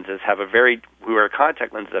contact lenses have a very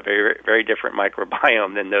very different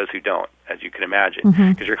microbiome than those who don't, as you can imagine,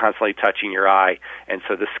 because you're constantly touching your eye, and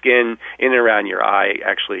so the skin in and around your eye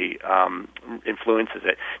actually influences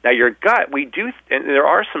it. Now, your gut, and there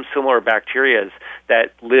are some similar bacteria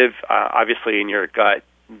that live obviously in your gut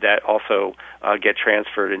that also get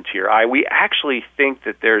transferred into your eye. We actually think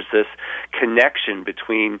that there's this connection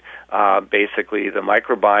between basically the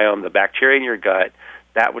microbiome, the bacteria in your gut,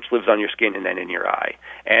 that which lives on your skin, and then in your eye.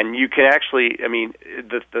 And you can actually,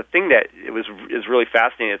 the thing that is really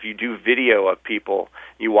fascinating, if you do video of people,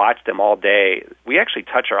 you watch them all day, we actually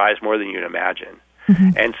touch our eyes more than you'd imagine.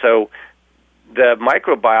 And so the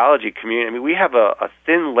microbiology community, we have a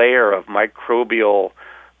thin layer of microbial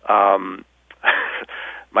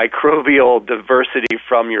diversity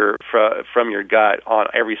from your gut on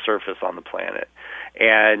every surface on the planet,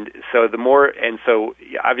 and so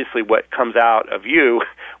obviously what comes out of you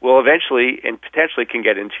will eventually and potentially can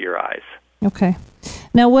get into your eyes. Okay.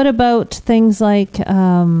 Now, what about things like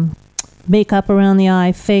makeup around the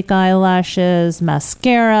eye, fake eyelashes,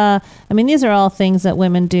 mascara? These are all things that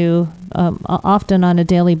women do often on a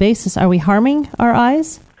daily basis. Are we harming our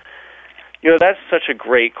eyes? That's such a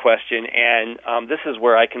great question, and this is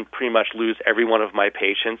where I can pretty much lose every one of my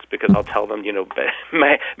patients, because I'll tell them,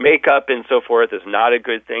 makeup and so forth is not a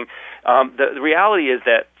good thing. The reality is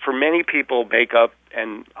that for many people, makeup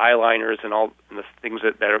and eyeliners and all the things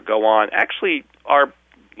that go on actually are,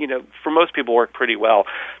 for most people work pretty well.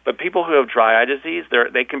 But people who have dry eye disease,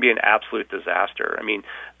 they can be an absolute disaster.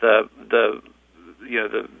 The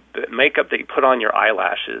makeup that you put on your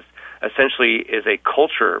eyelashes essentially is a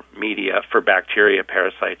culture media for bacteria,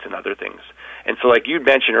 parasites, and other things. And so, like you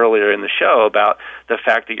mentioned earlier in the show about the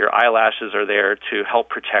fact that your eyelashes are there to help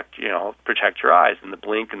protect your eyes and the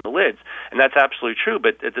blink and the lids, and that's absolutely true.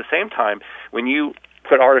 But at the same time, when you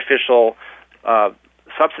put artificial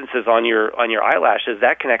substances on your eyelashes,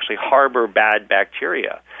 that can actually harbor bad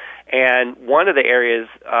bacteria. And one of the areas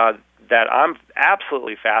that I'm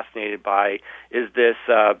absolutely fascinated by is this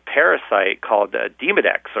parasite called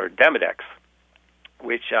Demodex or Demodex,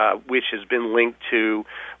 which has been linked to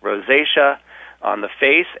rosacea on the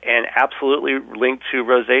face and absolutely linked to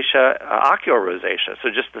rosacea, ocular rosacea. So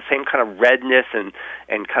just the same kind of redness and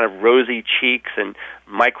kind of rosy cheeks and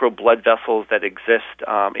micro blood vessels that exist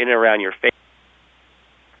in and around your face.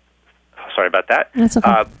 Sorry about that. That's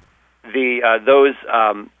okay. Those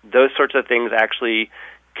sorts of things actually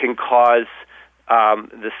can cause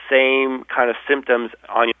the same kind of symptoms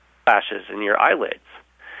on your lashes and your eyelids.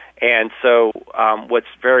 And so what's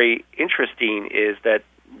very interesting is that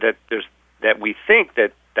we think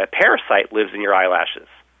that parasite lives in your eyelashes.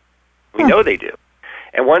 We know they do.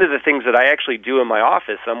 And one of the things that I actually do in my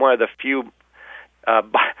office, I'm one of the few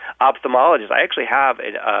ophthalmologists. I actually have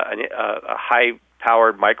a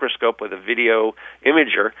high-powered microscope with a video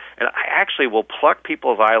imager, and I actually will pluck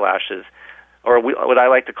people's eyelashes, or what I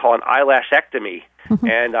like to call an eyelashectomy.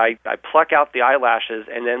 And I pluck out the eyelashes,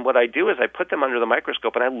 and then what I do is I put them under the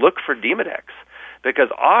microscope, and I look for Demodex.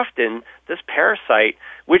 Because often this parasite,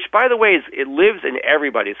 which, by the way, it lives in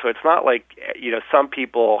everybody, so it's not like, some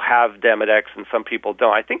people have Demodex and some people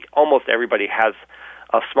don't. I think almost everybody has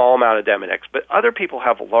a small amount of Demodex, but other people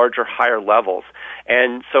have larger, higher levels.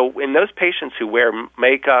 And so in those patients who wear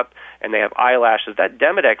makeup and they have eyelashes, that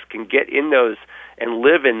Demodex can get in those and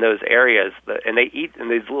live in those areas, and they eat,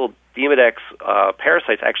 and these little Demodex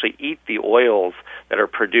parasites actually eat the oils that are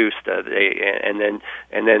produced,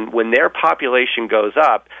 and then when their population goes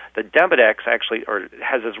up, the Demodex actually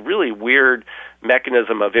has this really weird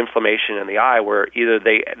mechanism of inflammation in the eye, where either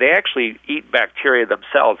they actually eat bacteria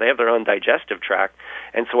themselves, they have their own digestive tract,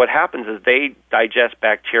 and so what happens is they digest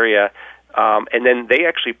bacteria. And then they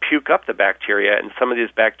actually puke up the bacteria, and some of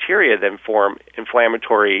these bacteria then form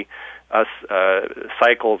inflammatory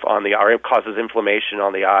cycles on the eye, or it causes inflammation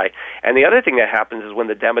on the eye. And the other thing that happens is when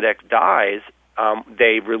the Demodex dies,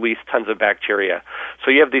 they release tons of bacteria.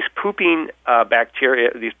 So you have these pooping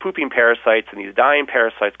bacteria, these pooping parasites, and these dying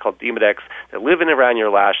parasites called Demodex that live in and around your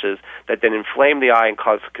lashes that then inflame the eye and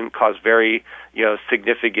can cause very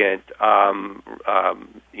significant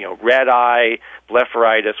red eye,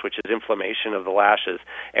 blepharitis, which is inflammation of the lashes.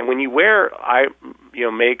 And when you wear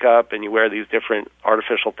makeup and you wear these different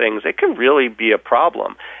artificial things, it can really be a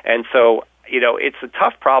problem. And so it's a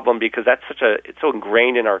tough problem because it's so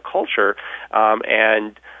ingrained in our culture,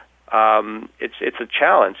 and it's a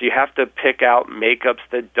challenge. You have to pick out makeups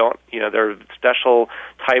that don't, there are special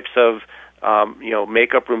types of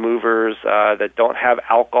makeup removers that don't have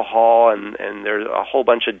alcohol, and there's a whole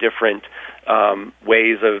bunch of different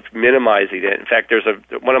ways of minimizing it. In fact, there's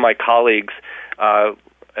one of my colleagues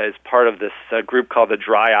is part of this group called the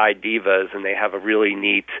Dry Eye Divas, and they have a really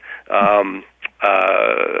neat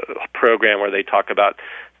program where they talk about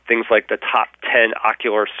things like the top 10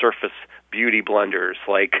 ocular surface beauty blunders,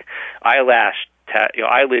 like eyelid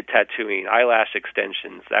tattooing, eyelash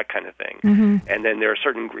extensions, that kind of thing. Mm-hmm. And then there are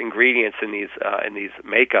certain ingredients in these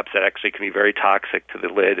makeups that actually can be very toxic to the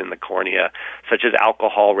lid and the cornea, such as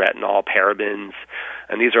alcohol, retinol, parabens,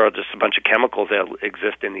 and these are just a bunch of chemicals that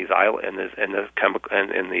exist in these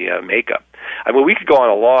makeup. I mean, we could go on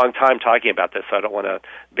a long time talking about this, so I don't want to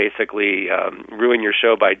basically ruin your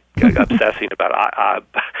show by obsessing about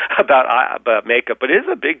makeup, but it is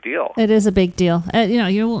a big deal. It is a big deal.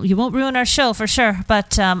 You won't ruin our show for sure,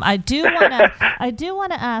 but I do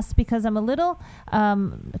want to ask, because I'm a little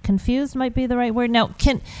confused, might be the right word. Now,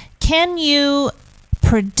 can you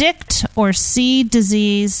predict or see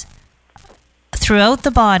disease throughout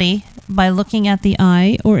the body by looking at the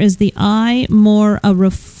eye, or is the eye more a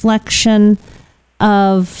reflection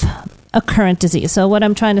of a current disease? So what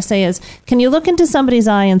I'm trying to say is, can you look into somebody's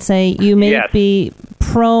eye and say you may be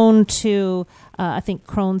prone to, I think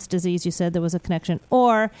Crohn's disease, you said there was a connection,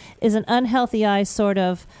 or is an unhealthy eye sort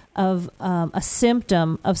of a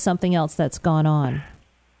symptom of something else that's gone on?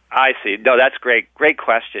 I see. No, that's great. Great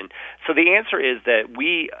question. So the answer is that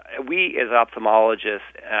we as ophthalmologists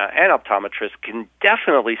and optometrists can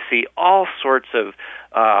definitely see all sorts of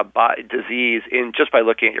disease just by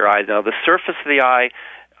looking at your eyes. Now, the surface of the eye,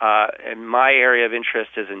 and my area of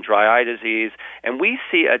interest is in dry eye disease, and we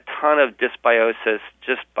see a ton of dysbiosis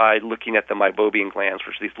just by looking at the meibomian glands,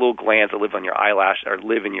 which are these little glands that live on your eyelash or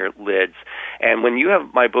live in your lids. And when you have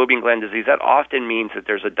meibomian gland disease, that often means that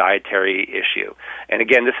there's a dietary issue. And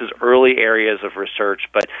again, this is early areas of research,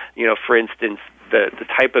 but for instance, the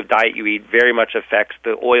type of diet you eat very much affects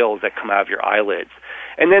the oils that come out of your eyelids.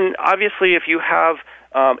 And then obviously if you have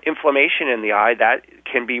inflammation in the eye, that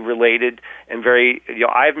can be related and very,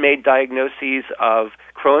 I've made diagnoses of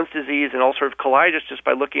Crohn's disease and ulcerative colitis just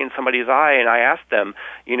by looking in somebody's eye, and I asked them,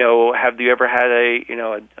 have you ever had a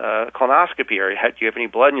colonoscopy, or do you have any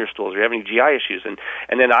blood in your stools, or do you have any GI issues?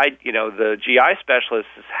 And then the GI specialist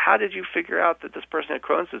says, how did you figure out that this person had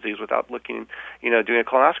Crohn's disease without looking, doing a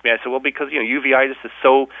colonoscopy? I said, well, because, uveitis is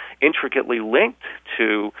so intricately linked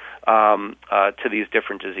to these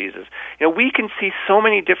different diseases. We can see so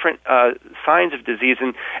many different signs of disease,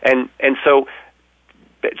 and so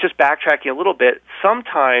just backtracking a little bit,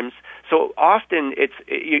 sometimes, so often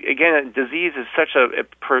again, disease is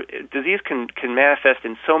disease can manifest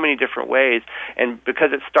in so many different ways, and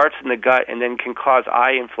because it starts in the gut and then can cause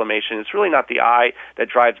eye inflammation, it's really not the eye that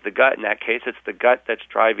drives the gut in that case, it's the gut that's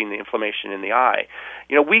driving the inflammation in the eye.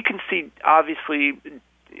 We can see, obviously,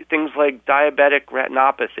 things like diabetic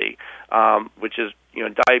retinopathy, which is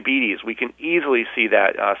diabetes. We can easily see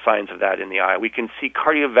that signs of that in the eye. We can see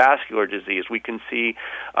cardiovascular disease. We can see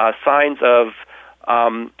signs of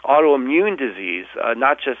autoimmune disease,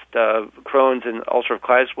 not just Crohn's and ulcerative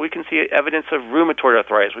colitis, but we can see evidence of rheumatoid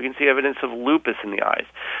arthritis. We can see evidence of lupus in the eyes.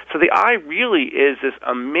 So the eye really is this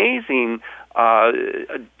amazing,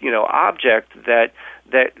 object that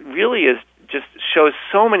really is just shows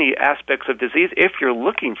so many aspects of disease if you're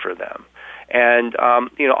looking for them. And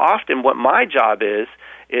often what my job is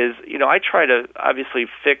I try to obviously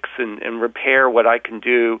fix and repair what I can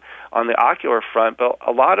do on the ocular front, but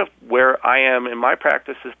a lot of where I am in my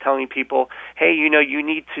practice is telling people, hey, you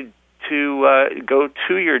need to go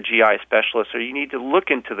to your GI specialist, or you need to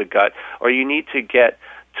look into the gut, or you need to get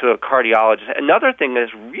to a cardiologist. Another thing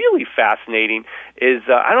that's really fascinating is,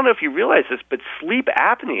 I don't know if you realize this, but sleep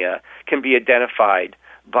apnea can be identified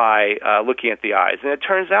by looking at the eyes. And it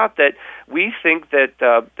turns out that we think that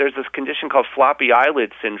there's this condition called floppy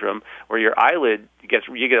eyelid syndrome, where your eyelid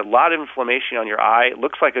you get a lot of inflammation on your eye. It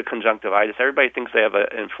looks like a conjunctivitis. Everybody thinks they have an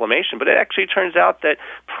inflammation, but it actually turns out that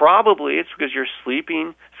probably it's because you're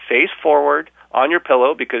sleeping face forward on your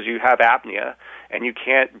pillow because you have apnea, and you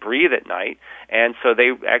can't breathe at night. And so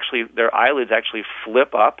their eyelids actually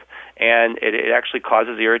flip up, and it actually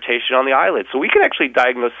causes irritation on the eyelids. So we can actually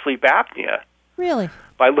diagnose sleep apnea. Really?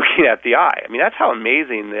 By looking at the eye. I mean, that's how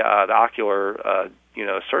amazing the ocular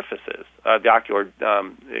surface is, the ocular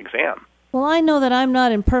exam. Well, I know that I'm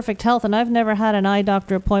not in perfect health, and I've never had an eye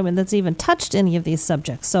doctor appointment that's even touched any of these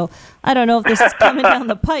subjects. So I don't know if this is coming down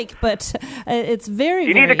the pike, but it's very,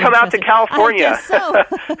 You need to come out to California. I guess so.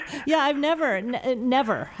 Yeah, I've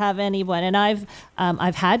never have anyone, and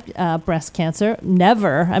I've had breast cancer.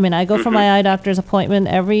 Never. I mean, I go for my eye doctor's appointment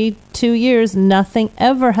every 2 years. Nothing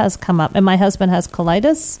ever has come up, and my husband has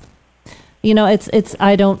colitis. You know,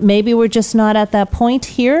 maybe we're just not at that point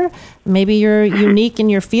here. Maybe you're unique in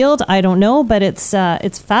your field. I don't know, but it's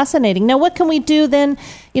fascinating. Now, what can we do then?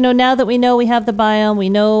 You know, now that we know we have the biome, we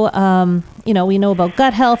know about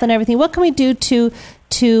gut health and everything. What can we do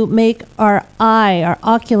to make our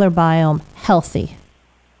ocular biome healthy?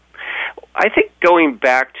 I think going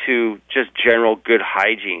back to just general good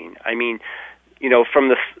hygiene. I mean, you know,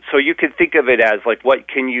 so you could think of it as like, what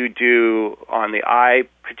can you do on the eye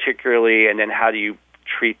particularly, and then how do you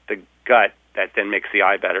treat the gut that then makes the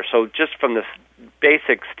eye better? So just from the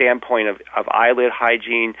basic standpoint of eyelid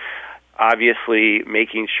hygiene, obviously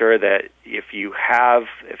making sure that if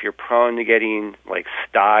you're prone to getting like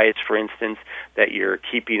styes, for instance, that you're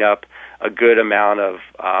keeping up a good amount of,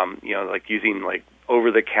 like using like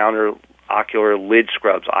over-the-counter ocular lid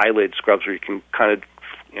scrubs, eyelid scrubs, where you can kind of,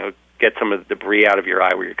 get some of the debris out of your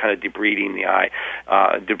eye, where you're kind of debriding the eye,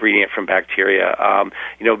 debriding it from bacteria.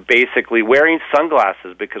 Basically wearing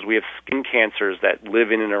sunglasses, because we have skin cancers that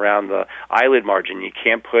live in and around the eyelid margin. You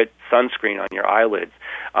can't put sunscreen on your eyelids.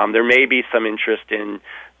 There may be some interest in,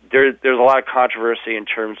 there's a lot of controversy in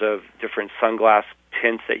terms of different sunglass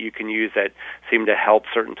tints that you can use that seem to help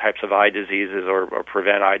certain types of eye diseases or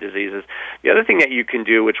prevent eye diseases. The other thing that you can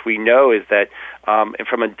do, which we know, is that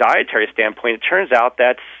from a dietary standpoint, it turns out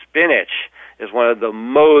that spinach is one of the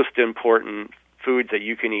most important foods that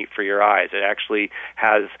you can eat for your eyes. It actually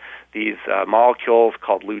has these molecules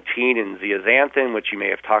called lutein and zeaxanthin, which you may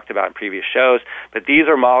have talked about in previous shows. But these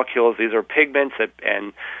are molecules, these are pigments that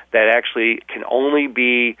actually can only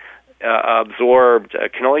be absorbed,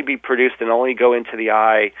 can only be produced and only go into the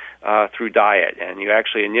eye through diet. And you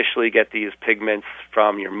actually initially get these pigments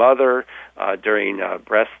from your mother during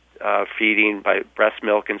breast feeding, by breast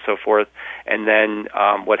milk and so forth. And then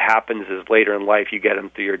what happens is later in life you get them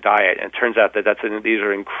through your diet. And it turns out that these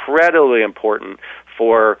are incredibly important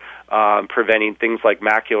for preventing things like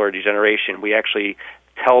macular degeneration. We actually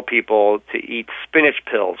tell people to eat spinach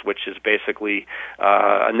pills, which is basically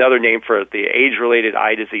another name for the age-related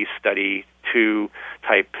eye disease study 2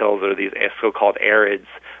 type pills, or these so-called AREDS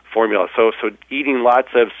formula. So eating lots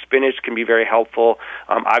of spinach can be very helpful.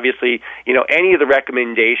 Obviously, any of the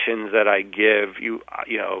recommendations that I give,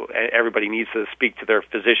 everybody needs to speak to their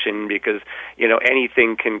physician, because,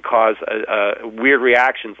 anything can cause weird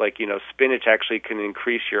reactions. Like, spinach actually can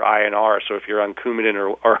increase your INR. So if you're on Coumadin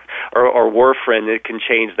or warfarin, it can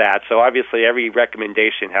change that. So obviously, every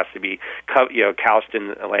recommendation has to be, couched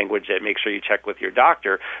in a language that makes sure you check with your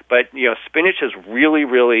doctor. But, spinach is really,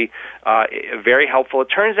 really very helpful. It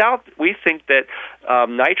turns out we think that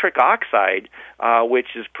nitric oxide, which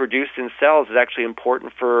is produced in cells, is actually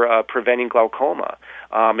important for preventing glaucoma.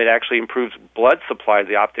 It actually improves blood supply to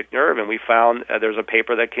the optic nerve, and we found there's a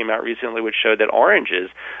paper that came out recently which showed that oranges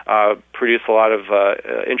produce a lot of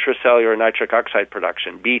intracellular nitric oxide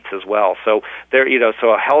production, beets as well. So so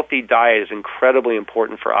a healthy diet is incredibly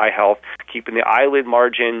important for eye health. Keeping the eyelid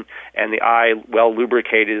margin and the eye well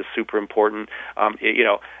lubricated is super important.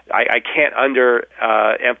 I can't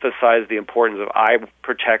emphasize the importance of eye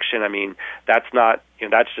protection. I mean, that's not,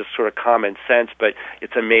 that's just sort of common sense, but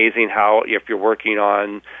it's amazing how, if you're working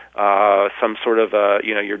on some sort of,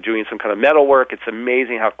 you're doing some kind of metal work, it's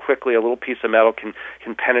amazing how quickly a little piece of metal can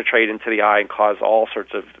penetrate into the eye and cause all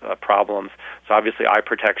sorts of problems. So obviously eye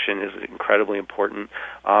protection is incredibly important.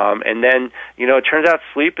 And then, it turns out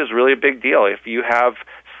sleep is really a big deal. If you have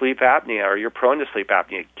sleep apnea or you're prone to sleep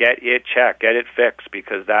apnea, get it checked, get it fixed,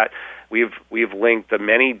 because that we've linked the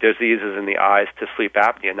many diseases in the eyes to sleep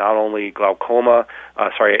apnea, not only glaucoma,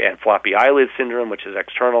 and floppy eyelid syndrome, which is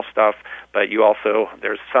external stuff, but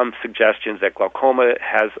there's some suggestions that glaucoma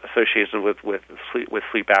has association with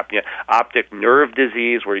sleep apnea. Optic nerve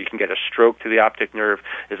disease, where you can get a stroke to the optic nerve,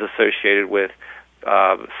 is associated with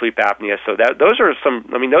sleep apnea. So those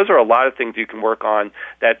are a lot of things you can work on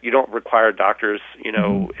that you don't require doctors,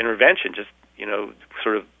 intervention. Just,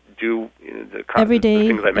 sort of do the the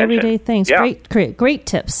things I mentioned. Everyday things. Yeah. Great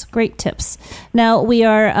tips. Now we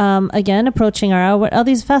are again approaching our hour. All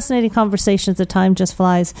these fascinating conversations. The time just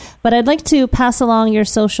flies. But I'd like to pass along your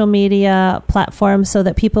social media platforms so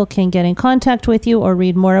that people can get in contact with you or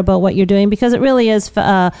read more about what you're doing, because it really is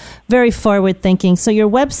very forward thinking. So your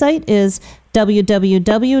website is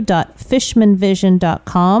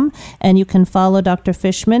www.fishmanvision.com, and you can follow Dr.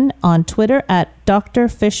 Fishman on Twitter at Dr.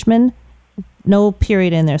 Fishman, no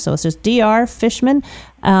period in there, so it's just Dr. Fishman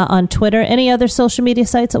on Twitter. Any other social media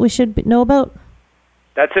sites that we should know about?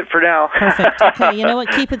 That's it for now. Perfect. Okay, you know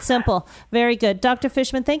what? Keep it simple. Very good. Dr.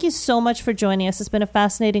 Fishman, thank you so much for joining us. It's been a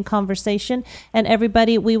fascinating conversation. And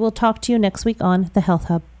everybody, we will talk to you next week on The Health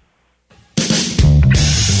Hub.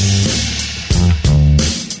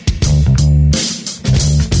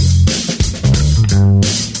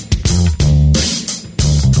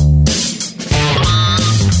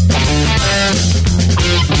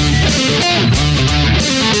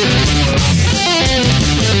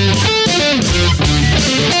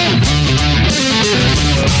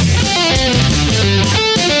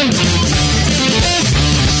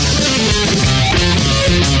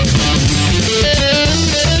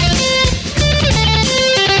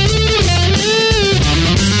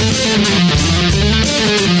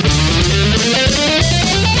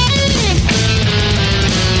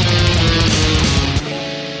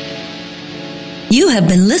 You have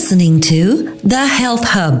been listening to The Health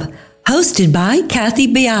Hub, hosted by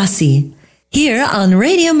Kathy Biasi, here on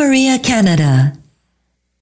Radio Maria Canada.